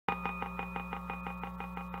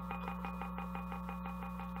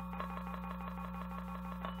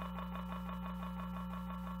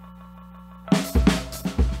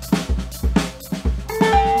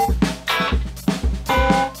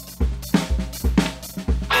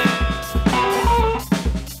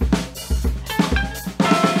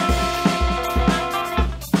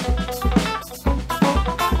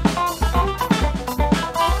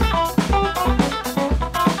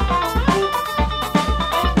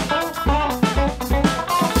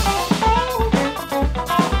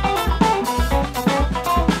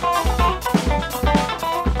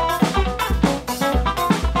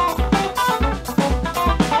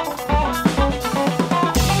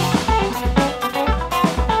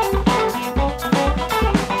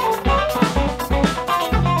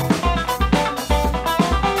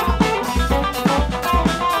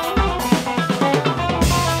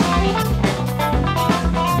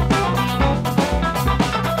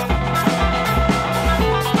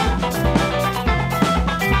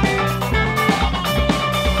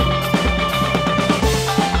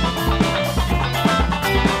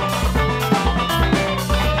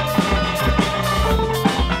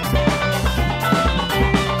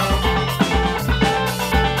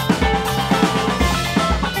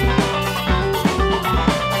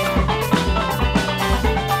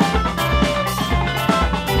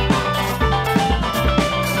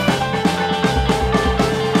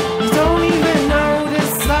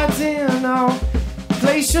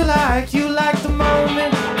you like the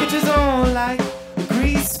moment, pictures on like a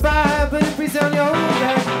grease fire, but it breathes down your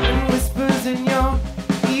back and whispers in your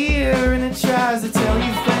ear, and it tries to tell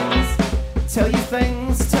you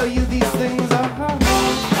things, tell you these things.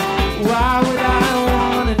 Why would I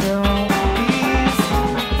wanna know these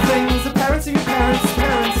things? The parents of your parents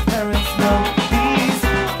know these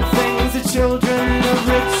things. The children of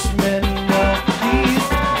rich men know these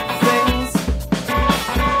things.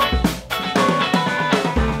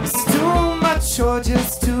 It's too much or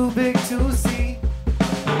just too big to see.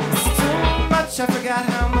 It's too much, I forgot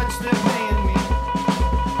how much they're paying me.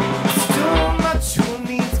 It's too much, who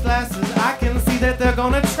needs glasses? I can see that they're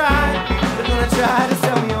gonna try to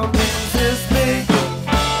sell me on things this big.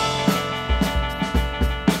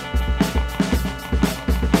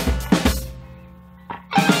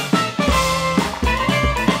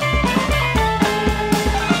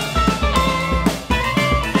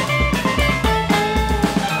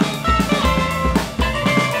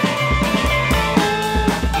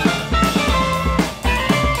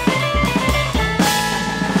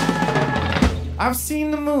 I've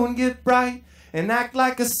seen the moon get bright and act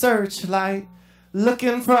like a searchlight,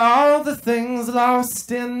 looking for all the things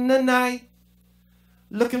lost in the night.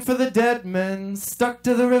 Looking for the dead men stuck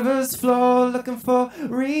to the river's floor, looking for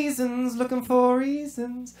reasons, looking for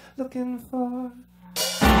reasons, looking for.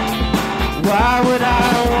 Why would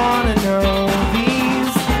I wanna know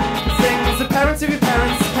these things? The parents of your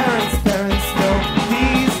parents know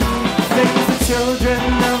these things. The children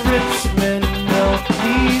of rich men know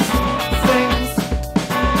these things.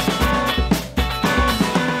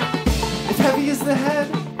 If heavy is the head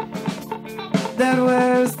that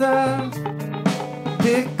wears the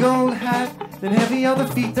big gold hat, then heavy are the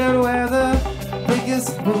feet that wear the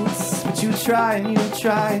biggest boots. But you try and you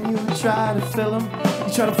try and you try to fill them.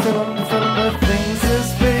 You try to fill them, but things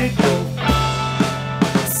is big.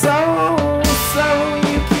 So